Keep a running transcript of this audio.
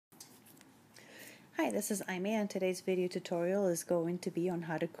Hi, this is Aymee, and today's video tutorial is going to be on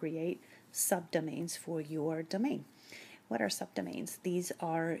how to create subdomains for your domain. What are subdomains? These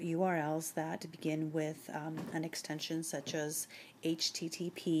are URLs that begin with an extension such as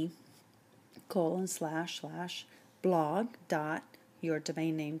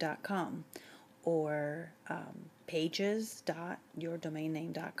http://blog.yourdomainname.com or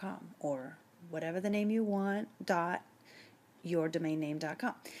pages.yourdomainname.com or whatever the name you want,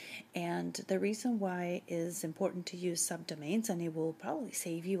 yourdomainname.com. And the reason why it is important to use subdomains, and it will probably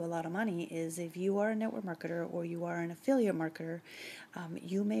save you a lot of money, is if you are a network marketer or you are an affiliate marketer,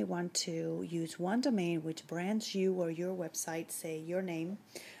 you may want to use one domain which brands you or your website, say your name.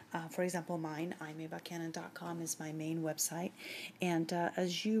 For example, mine, Buckhannon.com, is my main website. And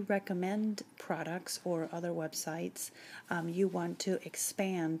as you recommend products or other websites, you want to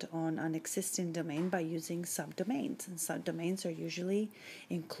expand on an existing domain by using subdomains. And subdomains are usually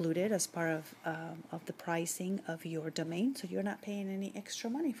included as part of the pricing of your domain, so you're not paying any extra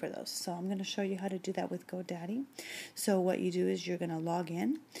money for those. So I'm going to show you how to do that with Godaddy. So what you do is you're going to log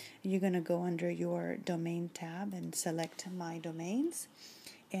in. You're going to go under your domain tab and select My Domains.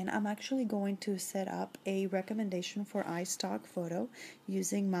 And I'm actually going to set up a recommendation for Istockphoto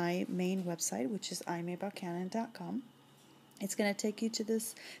using my main website, which is Buckhannon.com. It's going to take you to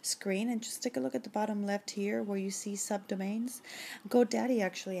this screen, and just take a look at the bottom left here where you see subdomains. Godaddy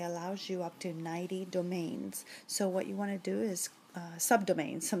actually allows you up to 90 domains. So what you want to do is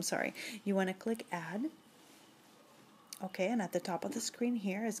subdomains, you want to click Add. Okay, and at the top of the screen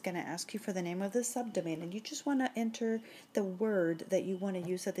here is going to ask you for the name of the subdomain, and you just want to enter the word that you want to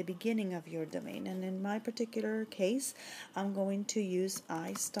use at the beginning of your domain. And in my particular case, I'm going to use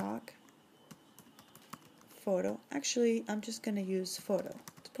Istockphoto. Actually, I'm just going to use photo.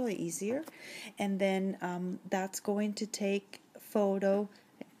 It's probably easier. And then that's going to take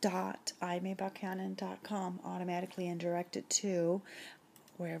photo.iMayBuckhannon.com automatically and direct it to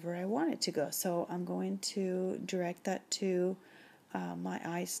wherever I want it to go. So I'm going to direct that to my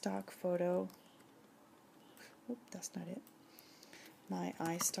Istockphoto. Oop, that's not it. My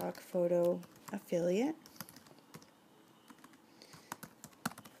Istockphoto affiliate.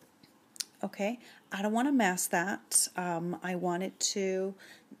 Okay, I don't want to mask that. I want it to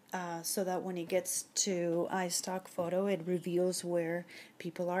so that when it gets to Istockphoto, it reveals where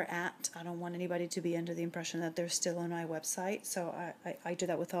people are at. I don't want anybody to be under the impression that they're still on my website, so I do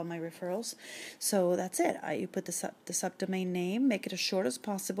that with all my referrals. So that's it. You put the subdomain name, make it as short as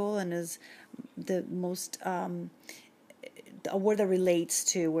possible and as the most a word that relates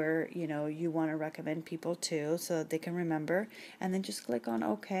to where you want to recommend people to, so that they can remember, and then just click on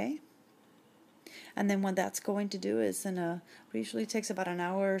OK. And then what that's going to do is usually takes about an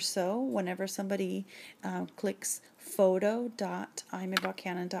hour or so. Whenever somebody clicks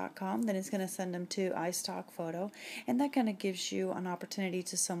photo.iMayBuckhannon.com, then it's going to send them to Istockphoto, and that kind of gives you an opportunity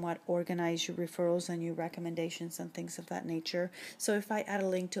to somewhat organize your referrals and your recommendations and things of that nature. So if I add a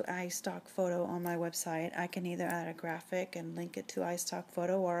link to Istockphoto on my website, I can either add a graphic and link it to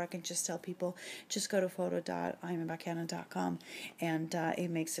Istockphoto, or I can just tell people just go to photo.iMayBuckhannon.com, and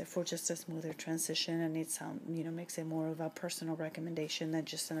it makes it for just a smoother transition, and it makes it more of a personal recommendation than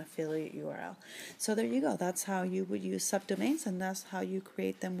just an affiliate URL. So there you go. That's how you would use subdomains, and that's how you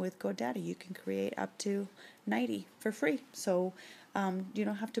create them with Godaddy. You can create up to 90 for free. So you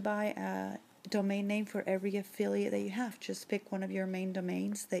don't have to buy a domain name for every affiliate that you have. Just pick one of your main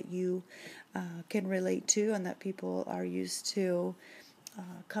domains that you can relate to and that people are used to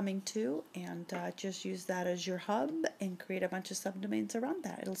coming to, and just use that as your hub and create a bunch of subdomains around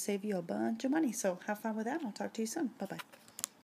that. It'll save you a bunch of money. So have fun with that. I'll talk to you soon. Bye-bye.